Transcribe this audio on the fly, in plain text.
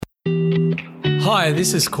Hi,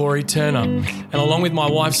 this is Corey Turner, and along with my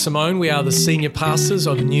wife Simone, we are the senior pastors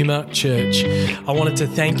of Numa Church. I wanted to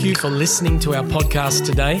thank you for listening to our podcast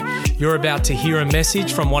today. You're about to hear a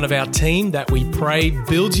message from one of our team that we pray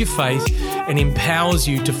builds your faith and empowers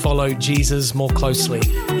you to follow Jesus more closely.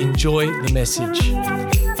 Enjoy the message.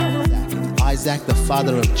 Isaac, the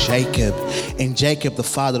father of Jacob, and Jacob, the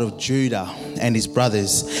father of Judah and his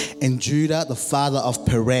brothers, and Judah, the father of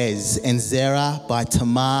Perez, and Zerah by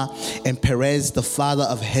Tamar, and Perez, the father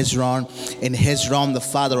of Hezron, and Hezron, the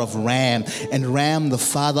father of Ram, and Ram, the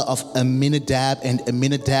father of Amminadab, and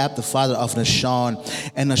Amminadab, the father of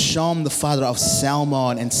Nahshon, and Nahshon, the father of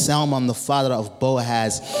Salmon, and Salmon, the father of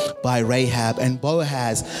Boaz by Rahab, and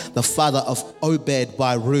Boaz, the father of Obed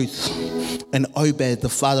by Ruth, and Obed, the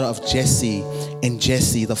father of Jesse, and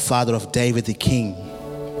Jesse, the father of David the king.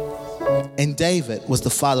 And David was the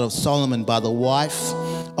father of Solomon by the wife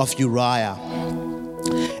of Uriah.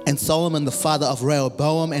 And Solomon the father of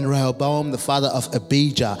Rehoboam, and Rehoboam the father of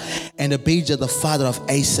Abijah, and Abijah the father of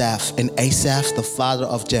Asaph, and Asaph the father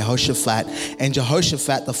of Jehoshaphat, and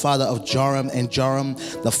Jehoshaphat the father of Joram, and Joram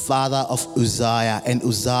the father of Uzziah, and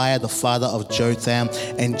Uzziah the father of Jotham,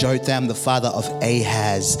 and Jotham the father of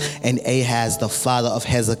Ahaz, and Ahaz the father of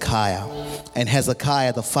Hezekiah, and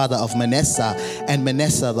Hezekiah the father of Manasseh, and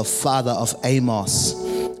Manasseh the father of Amos,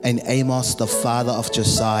 and Amos the father of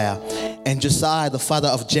Josiah, and Josiah the father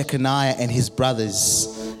of Jeconiah and his brothers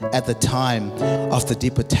at the time of the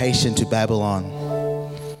deportation to Babylon.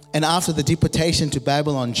 And after the deportation to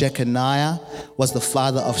Babylon, Jeconiah was the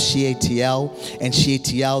father of Shealtiel, and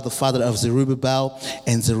Shealtiel the father of Zerubbabel,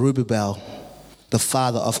 and Zerubbabel the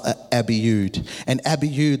father of Abiud, and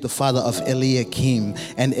Abiud the father of Eliakim,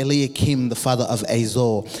 and Eliakim the father of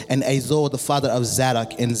Azor, and Azor the father of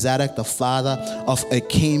Zadok, and Zadok the father of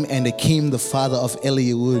Akim, and Akim the father of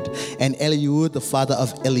Eliud, and Eliud the father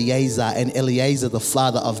of Eleazar, and Eleazar the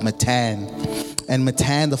father of Matan, and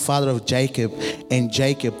Matan the father of Jacob, and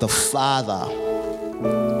Jacob the father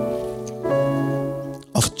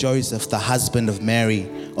of Joseph, the husband of Mary,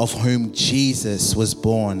 of whom Jesus was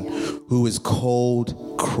born, who is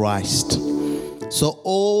called Christ. So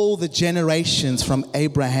all the generations from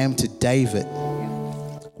Abraham to David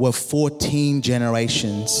were 14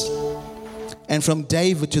 generations. And from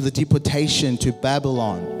David to the deportation to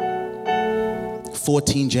Babylon,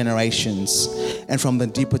 14 generations. And from the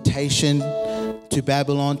deportation to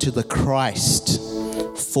Babylon to the Christ,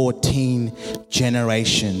 14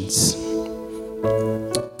 generations.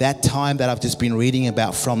 That time that I've just been reading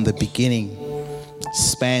about from the beginning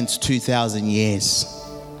spans 2,000 years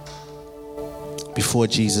before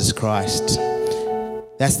Jesus Christ.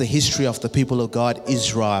 That's the history of the people of God,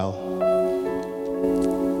 Israel.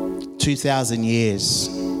 2,000 years.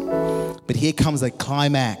 But here comes a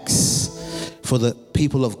climax for the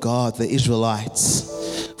people of God, the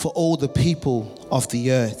Israelites, for all the people of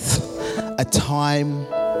the earth. A time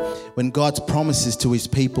when God's promises to his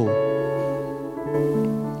people,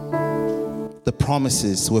 the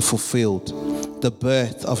promises were fulfilled. The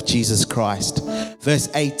birth of Jesus Christ. Verse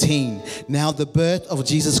 18, now the birth of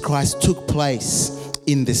Jesus Christ took place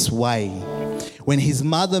in this way. When his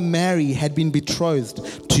mother Mary had been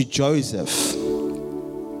betrothed to Joseph,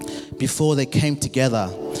 before they came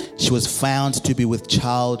together, she was found to be with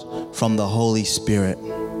child from the Holy Spirit.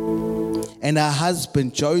 And her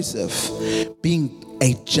husband Joseph, being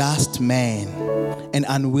a just man and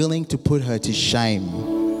unwilling to put her to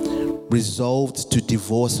shame, resolved to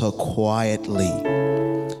divorce her quietly.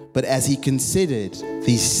 But as he considered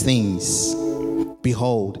these things,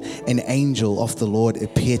 behold, an angel of the Lord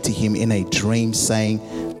appeared to him in a dream, saying,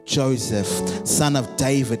 Joseph, son of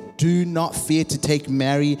David, do not fear to take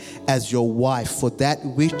Mary as your wife, for that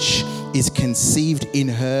which is conceived in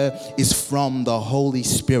her is from the Holy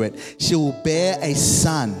Spirit. She will bear a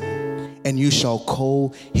son, and you shall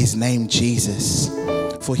call his name Jesus,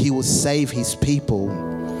 for he will save his people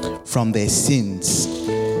from their sins.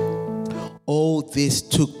 All this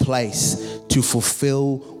took place to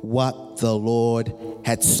fulfill what the Lord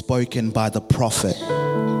had spoken by the prophet.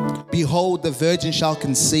 Behold, the virgin shall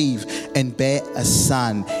conceive and bear a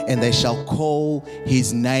son, and they shall call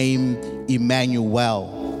his name Emmanuel,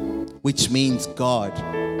 which means God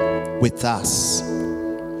with us.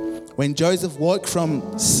 When Joseph woke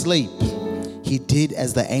from sleep, he did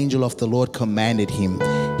as the angel of the Lord commanded him.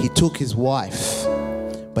 He took his wife,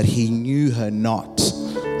 but he knew her not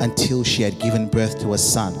until she had given birth to a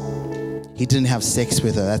son. He didn't have sex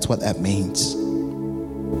with her. That's what that means.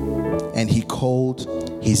 And he called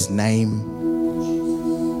his name.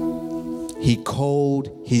 He called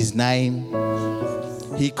his name.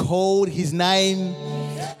 He called his name.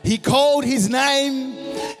 He called his name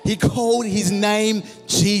He called his name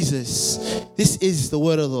Jesus. This is the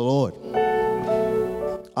word of the Lord.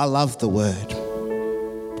 I love the word.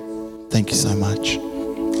 Thank you so much.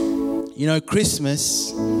 You know,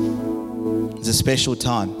 Christmas is a special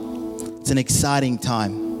time. It's an exciting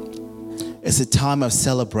time. It's a time of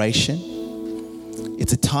celebration.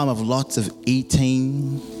 It's a time of lots of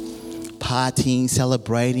eating, partying,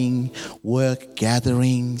 celebrating, work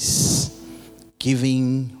gatherings,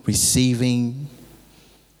 giving, receiving.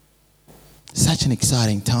 Such an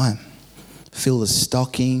exciting time. Fill the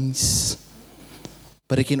stockings.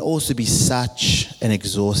 But it can also be such an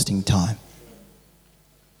exhausting time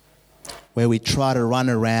where we try to run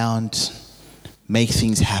around, make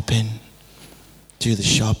things happen, do the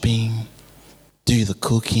shopping, do the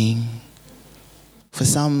cooking. For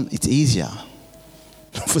some, it's easier.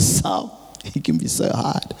 For some, it can be so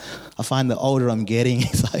hard. I find the older I'm getting,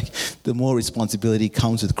 it's like the more responsibility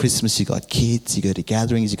comes with Christmas. You got kids, you go to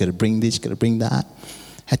gatherings, you got to bring this, you got to bring that.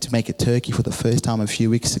 Had to make a turkey for the first time a few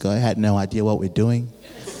weeks ago. I had no idea what we're doing.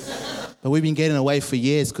 But we've been getting away for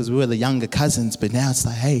years because we were the younger cousins. But now it's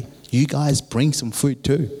like, hey, you guys bring some food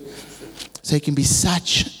too. So it can be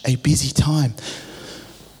such a busy time.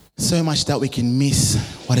 So much that we can miss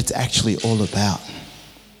what it's actually all about.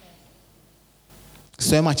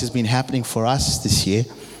 So much has been happening for us this year.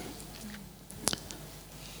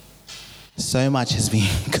 So much has been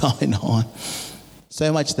going on.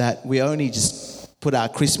 So much that we only just put our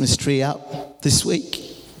Christmas tree up this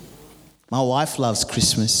week. My wife loves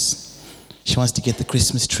Christmas. She wants to get the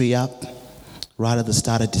Christmas tree up right at the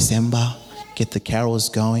start of December, get the carols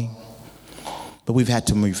going. But we've had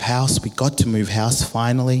to move house. We got to move house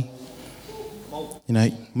finally. You know,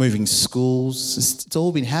 moving schools. It's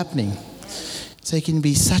all been happening. So it can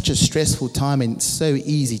be such a stressful time and so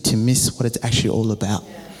easy to miss what it's actually all about.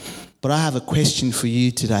 But I have a question for you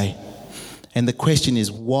today. And the question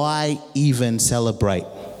is, why even celebrate?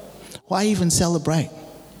 Why even celebrate?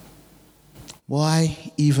 Why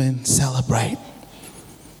even celebrate?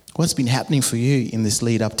 What's been happening for you in this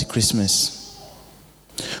lead up to Christmas?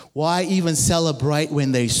 Why even celebrate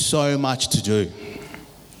when there's so much to do?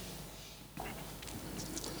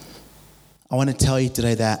 I want to tell you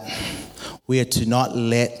today that we are to not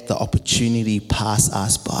let the opportunity pass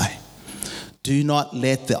us by. Do not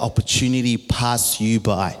let the opportunity pass you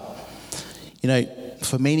by. You know,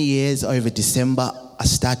 for many years over December, I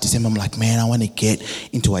start December, I'm like, man, I want to get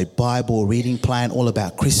into a Bible reading plan all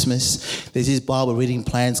about Christmas. There's these Bible reading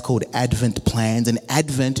plans called Advent plans, and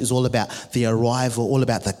Advent is all about the arrival, all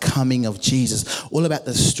about the coming of Jesus, all about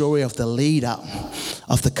the story of the lead up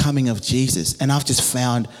of the coming of Jesus. And I've just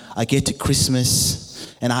found I get to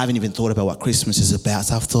Christmas and I haven't even thought about what Christmas is about.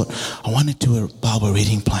 So I've thought, I want to do a Bible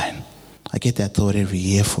reading plan. I get that thought every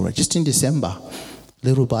year for it, just in December.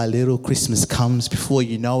 Little by little, Christmas comes. Before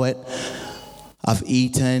you know it, I've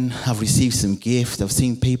eaten, I've received some gifts, I've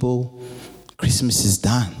seen people. Christmas is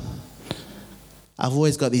done. I've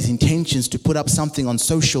always got these intentions to put up something on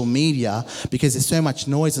social media because there's so much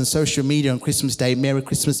noise on social media on Christmas Day. Merry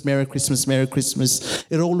Christmas, Merry Christmas, Merry Christmas.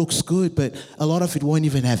 It all looks good, but a lot of it won't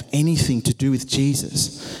even have anything to do with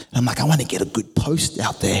Jesus. And I'm like, I want to get a good post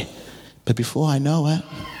out there. But before I know it,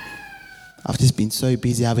 I've just been so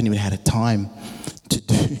busy, I haven't even had a time to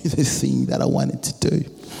do the thing that I wanted to do.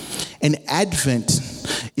 And Advent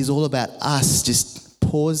is all about us just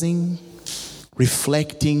pausing,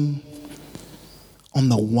 reflecting on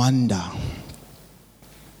the wonder,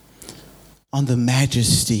 on the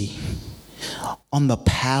majesty, on the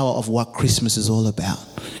power of what Christmas is all about.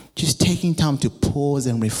 Just taking time to pause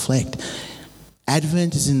and reflect.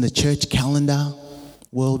 Advent is in the church calendar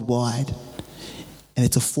worldwide, and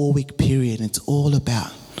it's a 4-week period, and it's all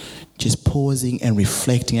about just pausing and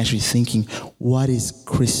reflecting, actually thinking, what is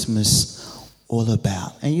Christmas all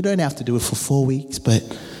about? And you don't have to do it for 4 weeks, but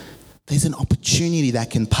there's an opportunity that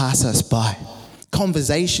can pass us by.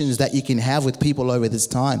 Conversations that you can have with people over this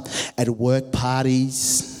time, at work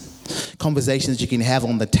parties, conversations you can have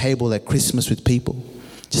on the table at Christmas with people.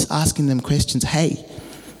 Just asking them questions, hey,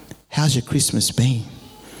 how's your Christmas been?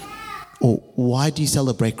 Or why do you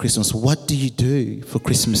celebrate Christmas? What do you do for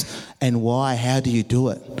Christmas? And why? How do you do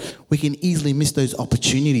it? We can easily miss those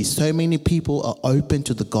opportunities. So many people are open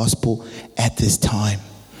to the gospel at this time.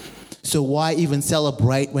 So why even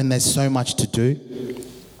celebrate when there's so much to do?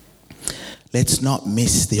 Let's not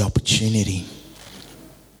miss the opportunity.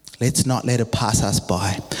 Let's not let it pass us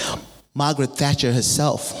by. Margaret Thatcher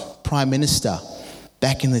herself, Prime Minister,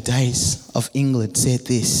 back in the days of England, said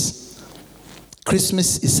this: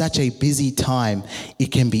 Christmas is such a busy time,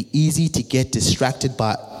 it can be easy to get distracted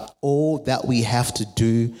by all that we have to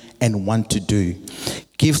do and want to do.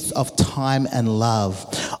 Gifts of time and love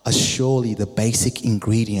are surely the basic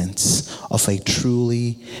ingredients of a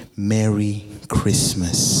truly merry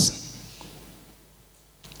Christmas.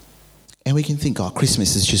 And we can think, oh,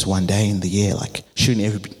 Christmas is just one day in the year. Like,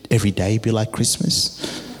 shouldn't every day be like Christmas?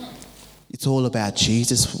 It's all about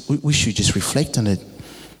Jesus. We should just reflect on it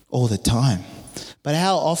all the time. But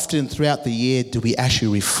how often throughout the year do we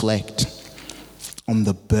actually reflect on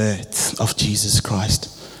the birth of Jesus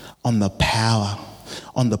Christ, on the power,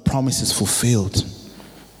 on the promises fulfilled?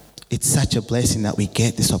 It's such a blessing that we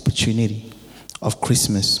get this opportunity of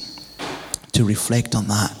Christmas to reflect on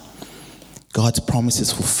that. God's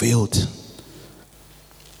promises fulfilled.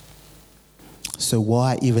 So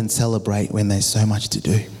why even celebrate when there's so much to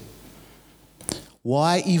do?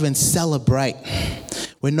 Why even celebrate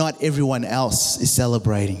when not everyone else is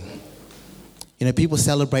celebrating? You know, people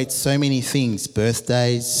celebrate so many things: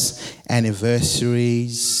 birthdays,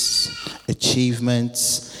 anniversaries,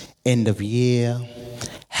 achievements, end of year,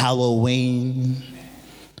 Halloween.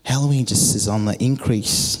 Halloween just is on the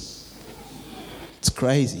increase. It's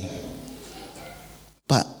crazy.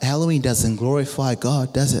 But Halloween doesn't glorify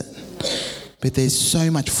God, does it? But there's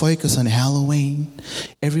so much focus on Halloween.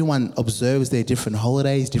 Everyone observes their different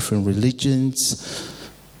holidays, different religions.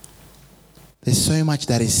 There's so much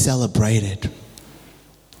that is celebrated.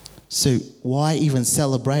 So why even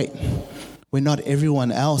celebrate when not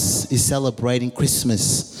everyone else is celebrating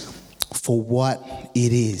Christmas for what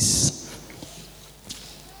it is?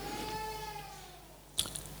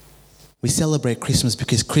 We celebrate Christmas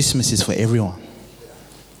because Christmas is for everyone.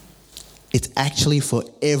 It's actually for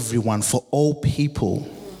everyone, for all people.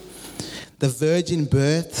 The virgin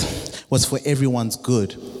birth was for everyone's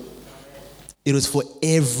good. It was for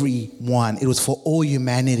everyone. It was for all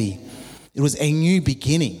humanity. It was a new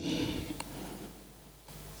beginning.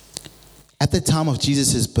 At the time of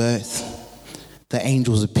Jesus' birth, the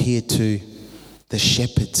angels appeared to the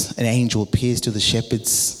shepherds. An angel appears to the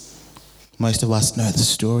shepherds. Most of us know the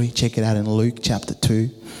story. Check it out in Luke chapter 2.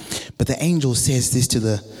 But the angel says this to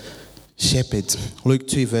the shepherds. Luke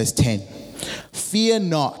 2 verse 10. Fear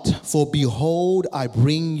not, for behold, I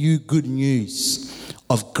bring you good news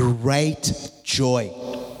of great joy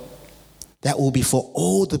that will be for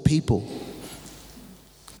all the people.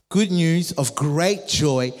 Good news of great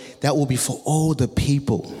joy that will be for all the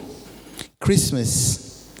people.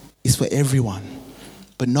 Christmas is for everyone,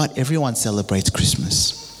 but not everyone celebrates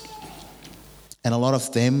Christmas. And a lot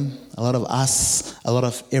of them, a lot of us, a lot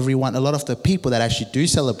of everyone, a lot of the people that actually do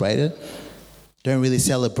celebrate it don't really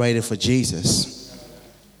celebrate it for Jesus.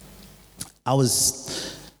 I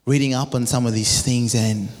was reading up on some of these things,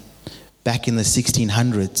 and back in the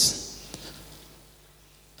 1600s,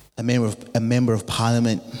 a member of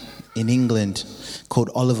Parliament in England called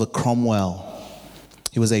Oliver Cromwell,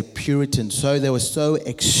 he was a Puritan, so they were so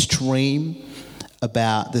extreme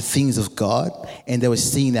about the things of God, and they were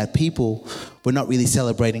seeing that people were not really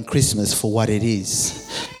celebrating Christmas for what it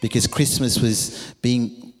is, because Christmas was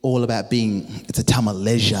all about it's a time of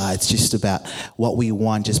leisure. It's just about what we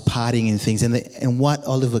want, just partying and things. And what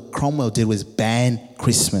Oliver Cromwell did was ban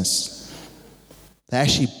Christmas. They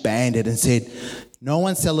actually banned it and said, no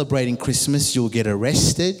one's celebrating Christmas. You'll get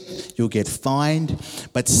arrested. You'll get fined.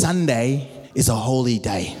 But Sunday is a holy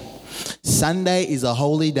day. Sunday is a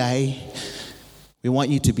holy day. We want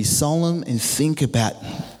you to be solemn and think about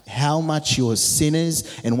how much you're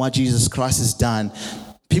sinners and what Jesus Christ has done.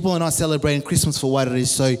 People are not celebrating Christmas for what it is,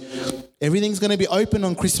 so everything's going to be open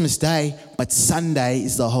on Christmas Day, but Sunday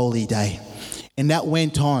is the holy day. And that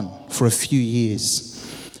went on for a few years,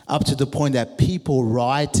 up to the point that people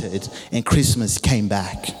rioted and Christmas came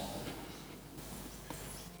back.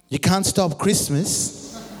 You can't stop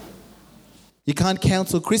Christmas. You can't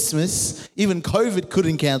cancel Christmas. Even COVID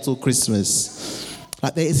couldn't cancel Christmas.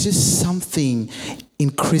 Like, there's just something in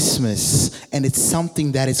Christmas, and it's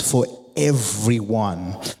something that is for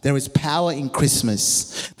everyone. There is power in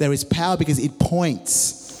Christmas. There is power because it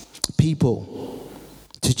points people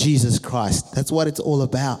to Jesus Christ. That's what it's all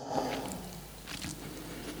about.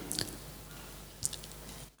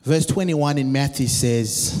 Verse 21 in Matthew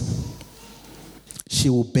says, she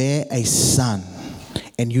will bear a son,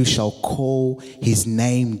 and you shall call his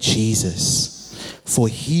name Jesus, for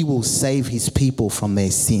he will save his people from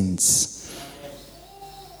their sins.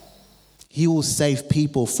 He will save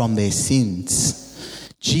people from their sins.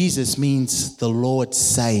 Jesus means the Lord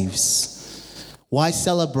saves. Why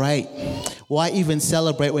celebrate Why even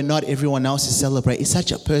celebrate when not everyone else is celebrating? It's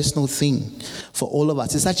such a personal thing for all of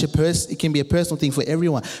us. It can be a personal thing for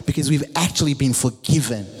everyone because we've actually been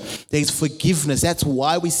forgiven. There's forgiveness. That's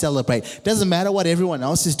why we celebrate. It doesn't matter what everyone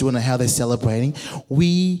else is doing or how they're celebrating.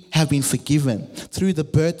 We have been forgiven. Through the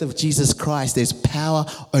birth of Jesus Christ, there's power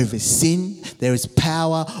over sin. There is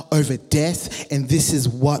power over death. And this is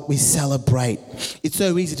what we celebrate. It's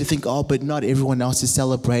so easy to think, but not everyone else is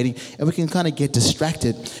celebrating. And we can kind of get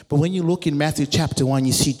distracted. But when you look in Matthew chapter 1,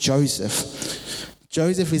 you see Joseph.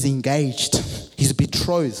 Joseph is engaged. He's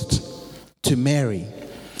betrothed to Mary.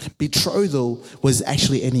 Betrothal was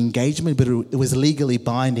actually an engagement, but it was legally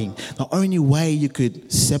binding. The only way you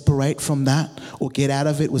could separate from that or get out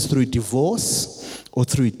of it was through divorce or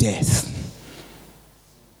through death.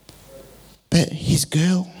 But his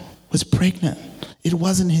girl was pregnant. It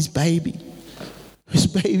wasn't his baby. Whose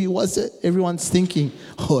baby was it? Everyone's thinking,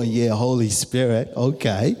 Holy Spirit,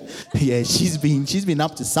 okay. Yeah, she's been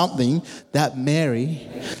up to something, that Mary.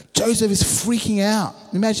 Joseph is freaking out.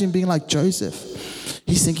 Imagine being like Joseph.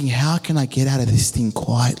 He's thinking, how can I get out of this thing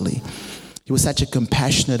quietly? He was such a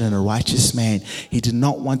compassionate and a righteous man. He did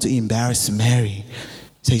not want to embarrass Mary.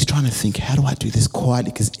 So he's trying to think, how do I do this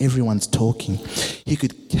quietly? Because everyone's talking. He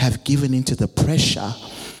could have given into the pressure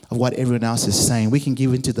of what everyone else is saying. We can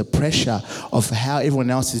give into the pressure of how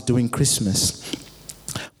everyone else is doing Christmas.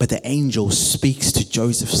 But the angel speaks to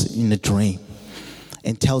Joseph in a dream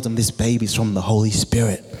and tells him this baby's from the Holy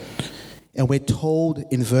Spirit. And we're told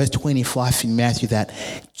in verse 25 in Matthew that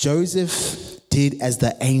Joseph did as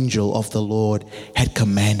the angel of the Lord had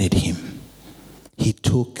commanded him. He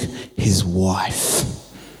took his wife.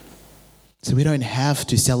 So we don't have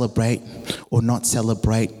to celebrate or not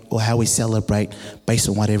celebrate or how we celebrate based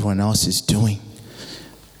on what everyone else is doing.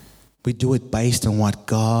 We do it based on what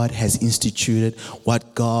God has instituted,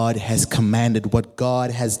 what God has commanded, what God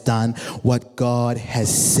has done, what God has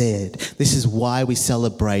said. This is why we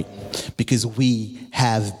celebrate, because we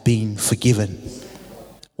have been forgiven.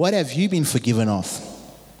 What have you been forgiven of?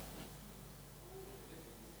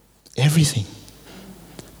 Everything.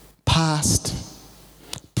 Past,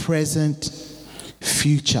 present,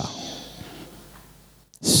 future.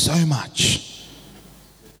 So much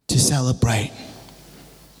to celebrate.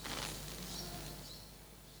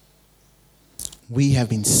 We have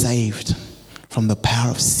been saved from the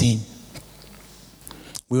power of sin.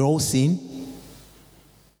 We all sin.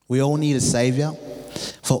 We all need a Savior.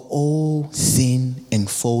 For all sin and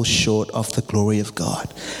fall short of the glory of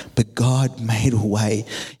God. But God made a way.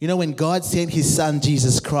 You know, when God sent his Son,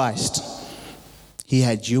 Jesus Christ, he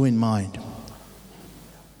had you in mind.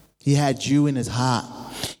 He had you in his heart.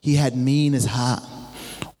 He had me in his heart.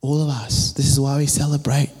 All of us. This is why we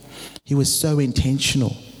celebrate. He was so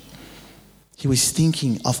intentional. He was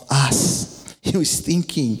thinking of us. He was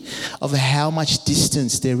thinking of how much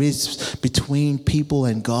distance there is between people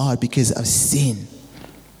and God because of sin.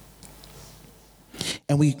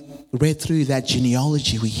 And we read through that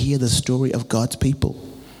genealogy. We hear the story of God's people.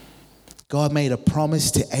 God made a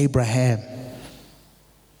promise to Abraham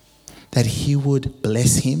that he would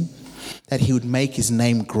bless him, that he would make his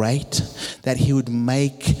name great, that he would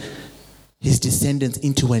make his descendants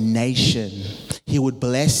into a nation. He would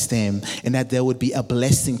bless them, and that there would be a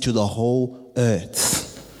blessing to the whole earth.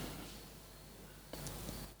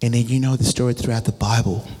 And then you know the story throughout the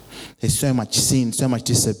Bible. There's so much sin, so much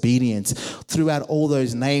disobedience. Throughout all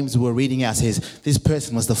those names we're reading out, says this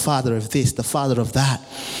person was the father of this, the father of that.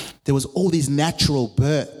 There was all these natural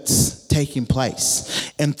births taking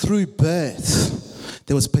place. And through birth,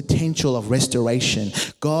 there was potential of restoration.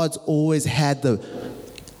 God's always had the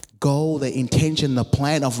goal, the intention, the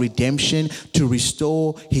plan of redemption to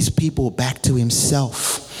restore his people back to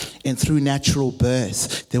himself. And through natural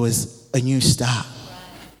birth, there was a new start.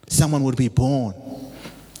 Someone would be born.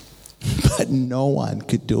 But no one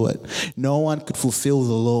could do it. No one could fulfill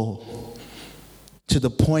the law. To the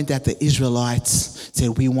point that the Israelites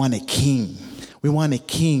said, we want a king. We want a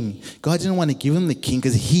king. God didn't want to give them the king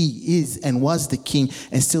because he is and was the king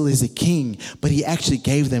and still is a king. But he actually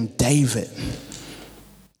gave them David.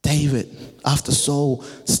 David, after Saul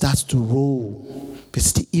starts to rule,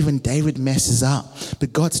 but even David messes up.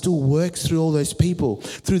 But God still works through all those people.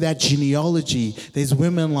 Through that genealogy, there's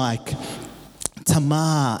women like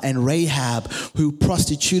Tamar and Rahab who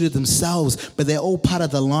prostituted themselves, but they're all part of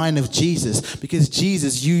the line of Jesus because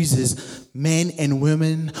Jesus uses men and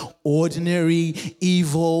women, ordinary,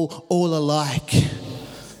 evil, all alike.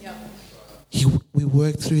 We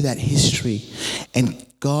work through that history, and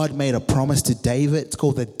God made a promise to David. It's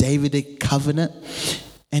called the Davidic covenant.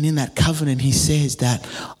 And in that covenant, he says that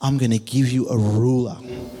I'm going to give you a ruler.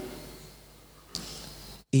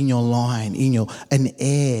 in your line, an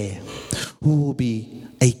heir who will be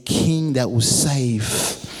a king that will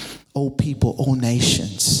save all people, all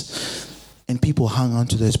nations. And people hung on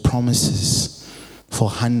to those promises for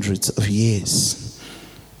hundreds of years,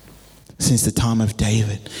 since the time of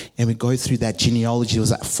David. And we go through that genealogy. It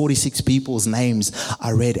was like 46 people's names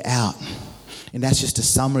are read out. And that's just a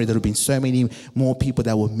summary. There have been so many more people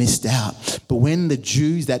that were missed out. But when the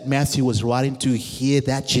Jews that Matthew was writing to hear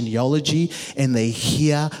that genealogy and they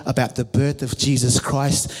hear about the birth of Jesus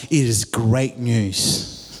Christ, it is great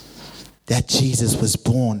news that Jesus was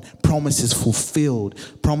born, promises fulfilled,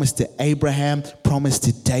 promise to Abraham, promise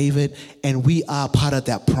to David, and we are part of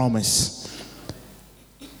that promise.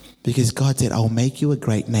 Because God said, I'll make you a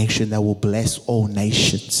great nation that will bless all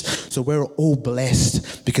nations. So we're all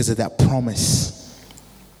blessed because of that promise.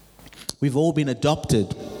 We've all been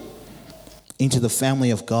adopted into the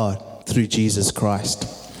family of God through Jesus Christ.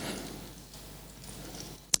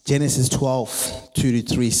 Genesis 12,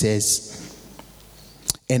 2-3 says,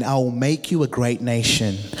 and I will make you a great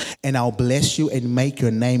nation, and I'll bless you and make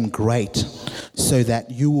your name great, so that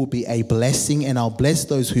you will be a blessing, and I'll bless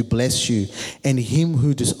those who bless you, and him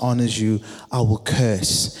who dishonors you I will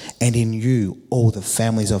curse, and in you all the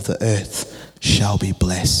families of the earth shall be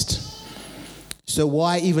blessed. So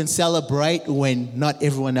why even celebrate when not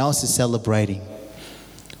everyone else is celebrating?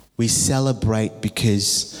 We celebrate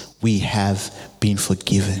because we have been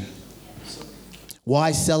forgiven.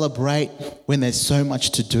 Why celebrate when there's so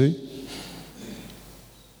much to do?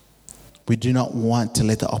 We do not want to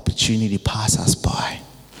let the opportunity pass us by.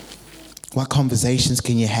 What conversations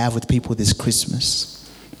can you have with people this Christmas?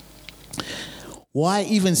 Why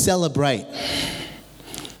even celebrate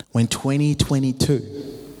when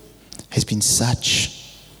 2022 has been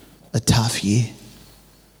such a tough year?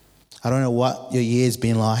 I don't know what your year's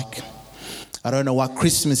been like. I don't know what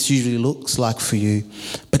Christmas usually looks like for you,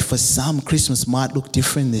 but for some, Christmas might look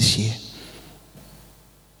different this year.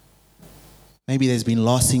 Maybe there's been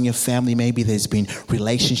loss in your family. Maybe there's been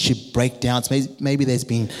relationship breakdowns. Maybe there's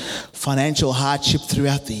been financial hardship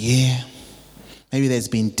throughout the year. Maybe there's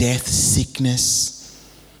been death, sickness.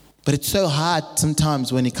 But it's so hard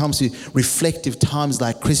sometimes when it comes to reflective times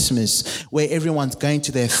like Christmas, where everyone's going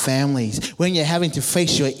to their families, when you're having to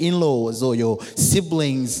face your in-laws or your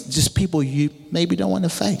siblings, just people you maybe don't want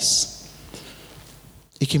to face.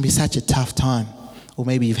 It can be such a tough time. Or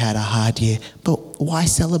maybe you've had a hard year. But why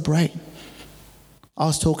celebrate? I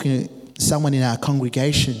was talking to someone in our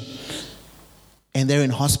congregation, and they're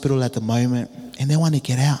in hospital at the moment, and they want to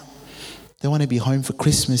get out. They want to be home for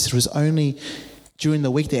Christmas. It was only during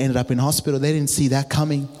the week they ended up in hospital. They didn't see that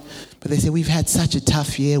coming. But they said, we've had such a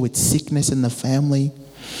tough year with sickness in the family.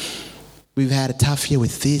 We've had a tough year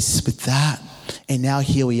with this, with that. And now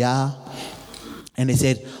here we are. And they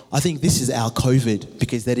said, I think this is our COVID,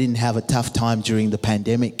 because they didn't have a tough time during the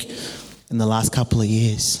pandemic in the last couple of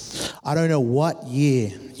years. I don't know what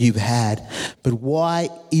year you've had, but why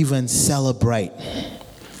even celebrate?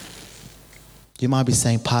 You might be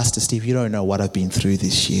saying, Pastor Steve, you don't know what I've been through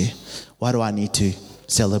this year. Why do I need to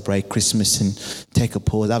celebrate Christmas and take a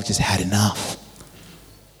pause? I've just had enough.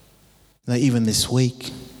 Now, even this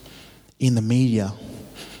week, in the media,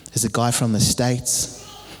 there's a guy from the States,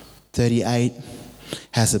 38,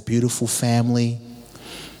 has a beautiful family,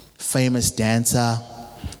 famous dancer,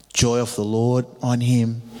 joy of the Lord on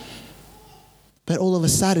him. But all of a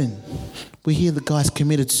sudden, we hear the guy's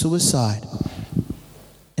committed suicide.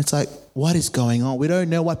 It's like, what is going on? We don't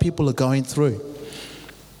know what people are going through.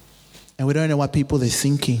 And we don't know what people are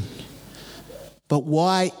thinking. But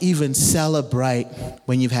why even celebrate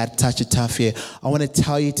when you've had such a tough year? I want to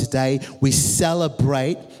tell you today, we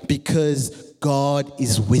celebrate because God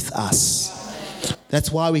is with us.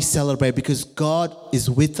 That's why we celebrate, because God is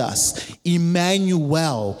with us.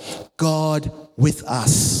 Emmanuel, God with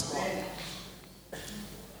us.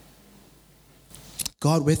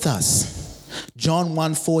 God with us. John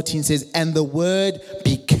 1:14 says, and the Word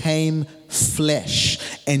became flesh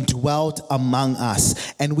and dwelt among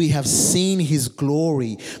us, and we have seen his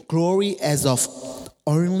glory as of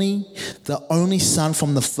the only Son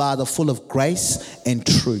from the Father, full of grace and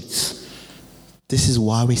truth. This is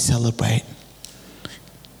why we celebrate.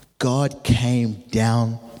 God came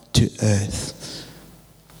down to earth.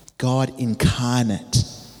 God incarnate,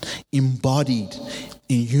 embodied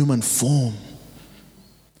in human form.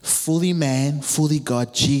 Fully man, fully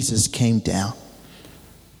God, Jesus came down.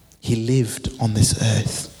 He lived on this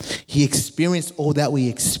earth. He experienced all that we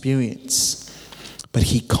experience, but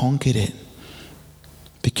he conquered it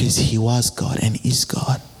because he was God and is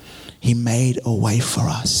God. He made a way for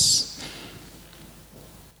us.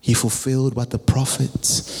 He fulfilled what the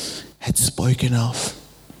prophets had spoken of.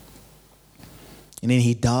 And then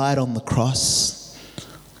he died on the cross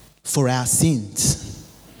for our sins,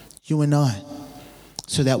 you and I,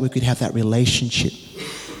 so that we could have that relationship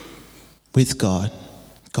with God,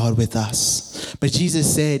 God with us. But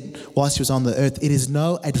Jesus said, whilst he was on the earth, it is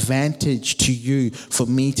no advantage to you for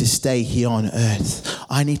me to stay here on earth.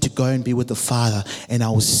 I need to go and be with the Father, and I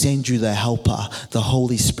will send you the Helper, the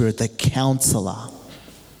Holy Spirit, the Counselor,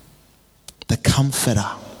 the Comforter,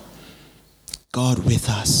 God with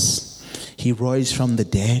us. He rose from the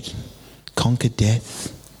dead, conquered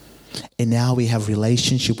death, and now we have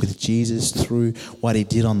relationship with Jesus through what he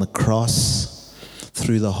did on the cross,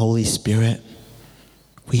 through the Holy Spirit.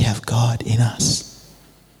 We have God in us.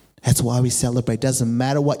 That's why we celebrate. Doesn't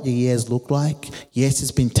matter what your years look like. Yes,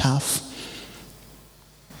 it's been tough.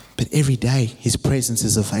 But every day, his presence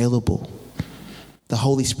is available. The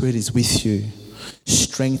Holy Spirit is with you,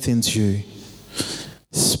 strengthens you,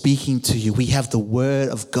 speaking to you. We have the word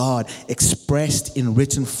of God expressed in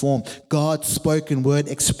written form. God's spoken word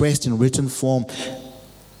expressed in written form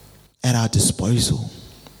at our disposal.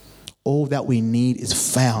 All that we need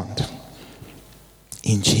is found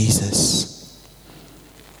in Jesus.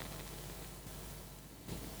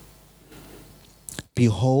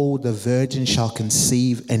 Behold, the virgin shall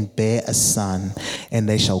conceive and bear a son, and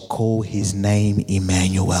they shall call his name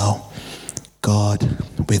Emmanuel, God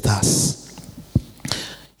with us.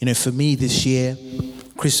 You know, for me this year,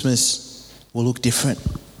 Christmas will look different.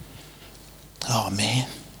 Oh man.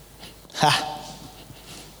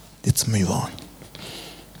 Let's move on.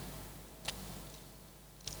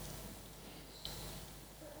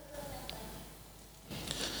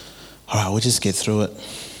 All right, we'll just get through it.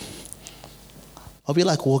 I'll be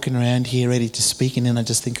like walking around here ready to speak, and then I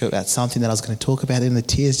just think about something that I was going to talk about, and the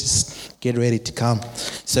tears just get ready to come.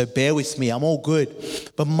 So bear with me, I'm all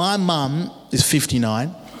good. But my mum is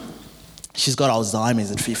 59. She's got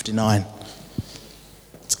Alzheimer's at 59.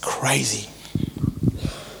 It's crazy.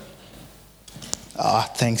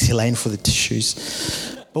 Thanks, Elaine, for the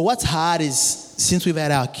tissues. But what's hard is, since we've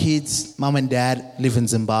had our kids, mum and dad live in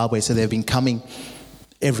Zimbabwe, so they've been coming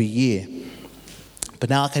every year. But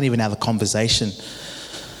now I can't even have a conversation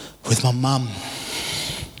with my mum.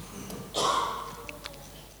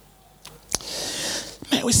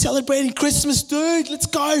 Man, we're celebrating Christmas, dude. Let's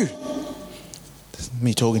go. This is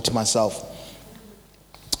me talking to myself.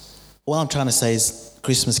 What I'm trying to say is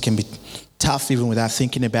Christmas can be tough even without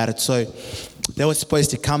thinking about it. So they were supposed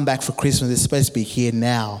to come back for Christmas. They're supposed to be here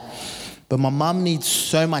now. But my mum needs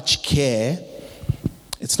so much care.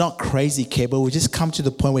 It's not crazy care, but we just come to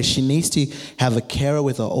the point where she needs to have a carer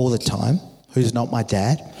with her all the time, who's not my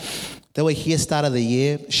dad. They were here start of the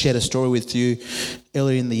year, shared a story with you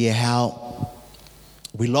earlier in the year how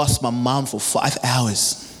we lost my mum for 5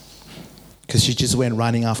 hours because she just went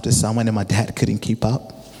running after someone and my dad couldn't keep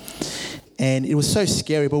up. And it was so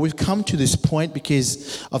scary, but we've come to this point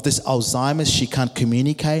because of this Alzheimer's. She can't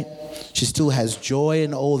communicate. She still has joy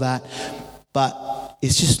and all that, but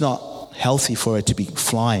it's just not healthy for her to be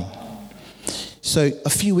flying. So a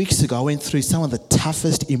few weeks ago, I went through some of the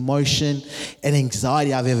toughest emotion and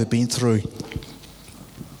anxiety I've ever been through.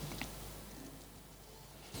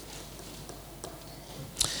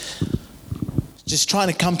 Just trying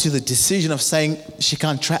to come to the decision of saying she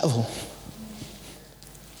can't travel.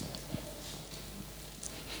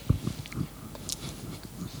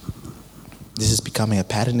 This is becoming a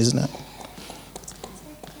pattern, isn't it?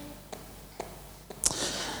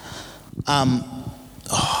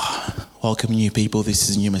 Welcome new people, this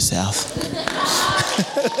is Numa South.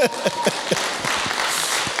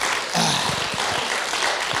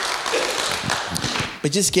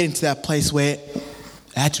 But just getting to that place where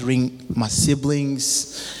I had to ring my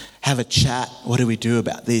siblings, have a chat, what do we do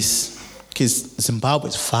about this? Because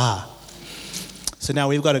Zimbabwe's far. So now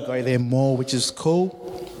we've got to go there more, which is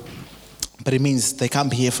cool, but it means they can't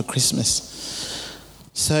be here for Christmas.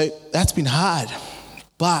 So that's been hard,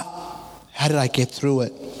 but how did I get through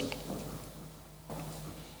it?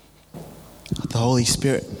 The Holy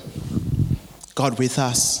Spirit, God with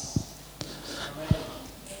us.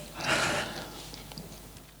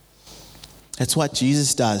 That's what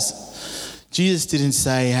Jesus does. Jesus didn't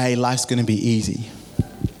say, hey, life's going to be easy.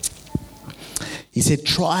 He said,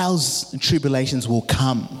 trials and tribulations will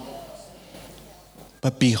come.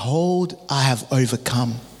 But behold, I have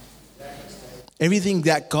overcome. Everything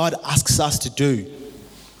that God asks us to do,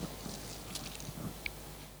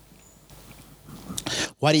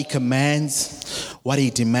 what he commands, what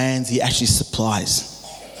he demands, he actually supplies.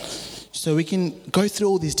 So we can go through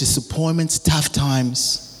all these disappointments, tough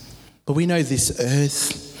times, but we know this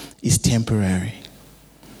earth is temporary.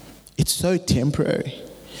 It's so temporary.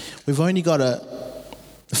 We've only got a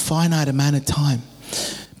finite amount of time.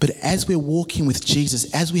 But as we're walking with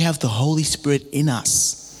Jesus, as we have the Holy Spirit in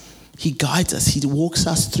us, He guides us. He walks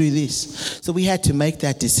us through this. So we had to make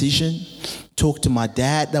that decision, talk to my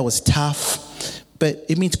dad. That was tough. But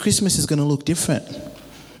it means Christmas is going to look different.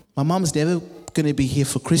 My mum's never going to be here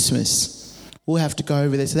for Christmas. We'll have to go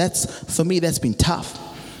over there. So for me, that's been tough.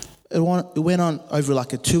 It went on over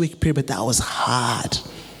like a 2-week period, but that was hard.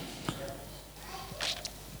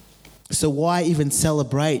 So why even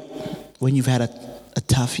celebrate when you've had a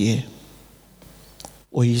tough year?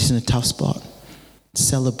 Or you're just in a tough spot?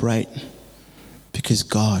 Celebrate because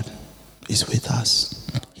God is with us.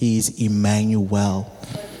 He is Emmanuel.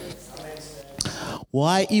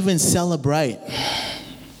 Why even celebrate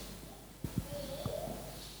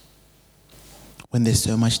when there's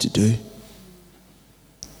so much to do?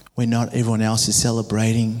 When not everyone else is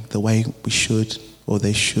celebrating the way we should or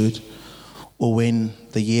they should, or when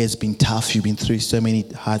the year's been tough, you've been through so many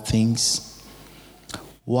hard things.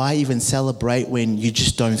 Why even celebrate when you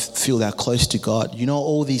just don't feel that close to God? You know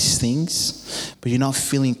all these things, but you're not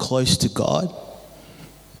feeling close to God.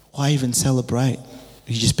 Why even celebrate?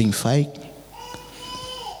 You're just being fake.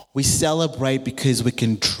 We celebrate because we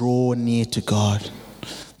can draw near to God.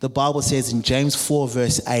 The Bible says in James 4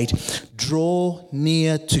 verse 8, draw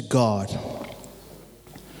near to God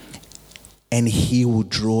and He will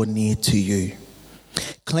draw near to you.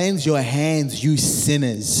 Cleanse your hands, you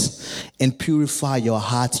sinners, and purify your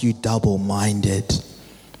hearts, you double-minded.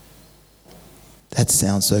 That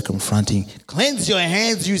sounds so confronting. Cleanse your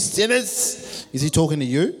hands, you sinners. Is He talking to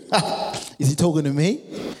you? Is He talking to me?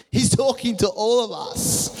 He's talking to all of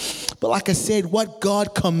us. But like I said, what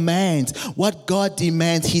God commands, what God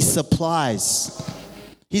demands, He supplies.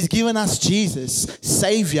 He's given us Jesus,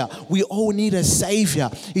 Savior. We all need a Savior.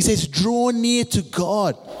 He says, draw near to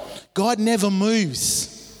God. God never moves.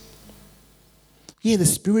 Yeah, the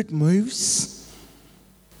Spirit moves.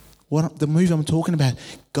 What the move I'm talking about,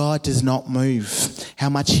 God does not move. How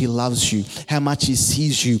much He loves you, how much He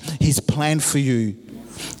sees you, His plan for you.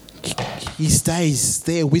 He stays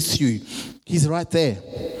there with you. He's right there.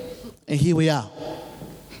 And here we are.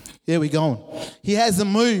 There we go. He hasn't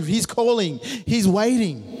moved. He's calling. He's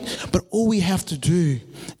waiting. But all we have to do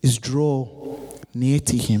is draw near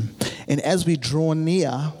to Him. And as we draw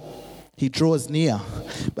near, He draws near.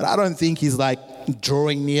 But I don't think He's like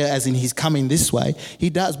drawing near as in He's coming this way. He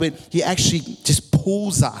does, but He actually just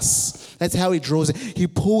pulls us. That's how He draws it. He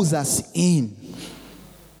pulls us in,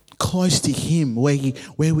 close to Him,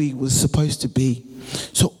 where we were supposed to be.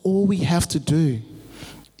 So all we have to do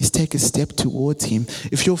is take a step towards Him.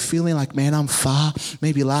 If you're feeling like, man, I'm far,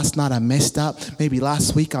 maybe last night I messed up, maybe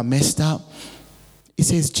last week I messed up, it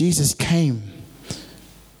says Jesus came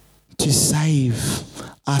to save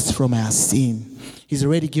us from our sin. He's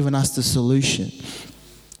already given us the solution.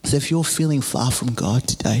 So if you're feeling far from God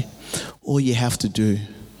today, all you have to do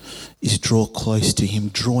is draw close to Him,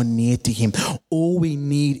 draw near to Him. All we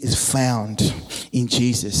need is found in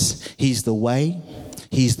Jesus. He's the way,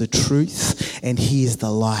 He's the truth, and He is the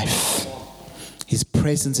life. His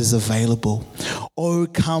presence is available. Oh,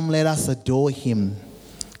 come, let us adore Him,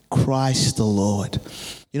 Christ the Lord.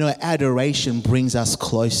 You know, adoration brings us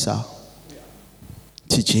closer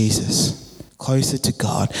to Jesus, closer to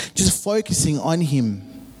God. Just focusing on Him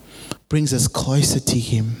brings us closer to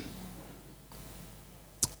Him.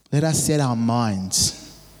 Let us set our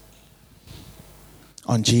minds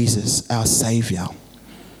on Jesus, our Savior.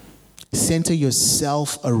 Center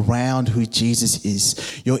yourself around who Jesus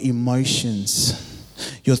is, your emotions,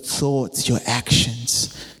 your thoughts, your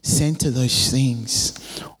actions. Center those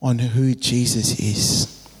things on who Jesus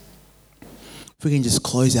is. If we can just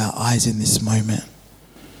close our eyes in this moment.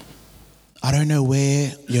 I don't know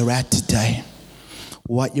where you're at today,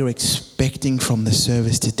 what you're expecting from the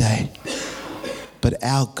service today. But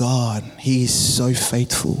our God, He is so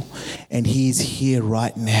faithful and He is here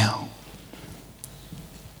right now.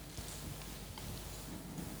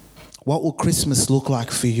 What will Christmas look like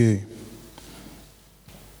for you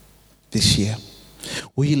this year?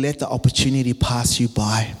 Will you let the opportunity pass you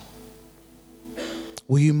by?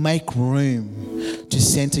 Will you make room to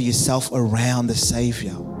center yourself around the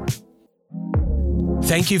Savior?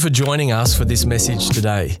 Thank you for joining us for this message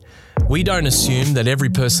today. We don't assume that every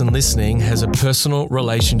person listening has a personal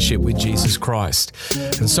relationship with Jesus Christ.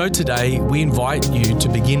 And so today, we invite you to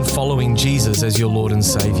begin following Jesus as your Lord and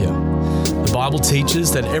Savior. The Bible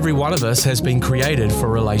teaches that every one of us has been created for a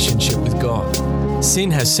relationship with God.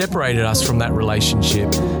 Sin has separated us from that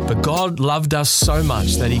relationship, But God loved us so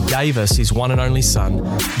much that he gave us his one and only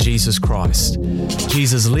Son, Jesus Christ.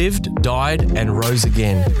 Jesus lived, died, and rose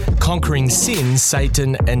again, conquering sin,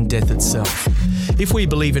 Satan, and death itself. If we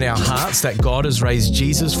believe in our hearts that God has raised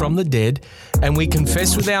Jesus from the dead, and we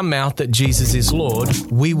confess with our mouth that Jesus is Lord,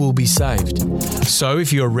 we will be saved. So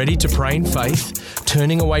if you are ready to pray in faith,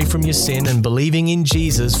 turning away from your sin and believing in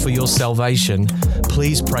Jesus for your salvation,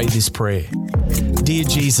 please pray this prayer. Dear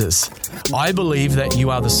Jesus, I believe that you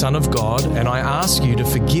are the Son of God, and I ask you to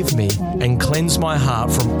forgive me and cleanse my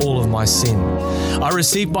heart from all of my sin. I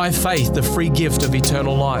receive by faith the free gift of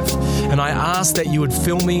eternal life, and I ask that you would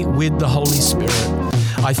fill me with the Holy Spirit.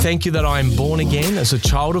 I thank you that I am born again as a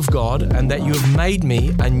child of God and that you have made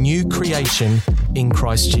me a new creation in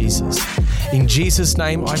Christ Jesus. In Jesus'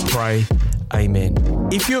 name I pray, amen.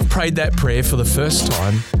 If you have prayed that prayer for the first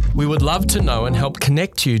time, we would love to know and help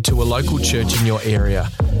connect you to a local church in your area.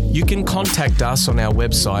 You can contact us on our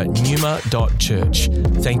website, numa.church.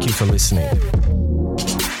 Thank you for listening.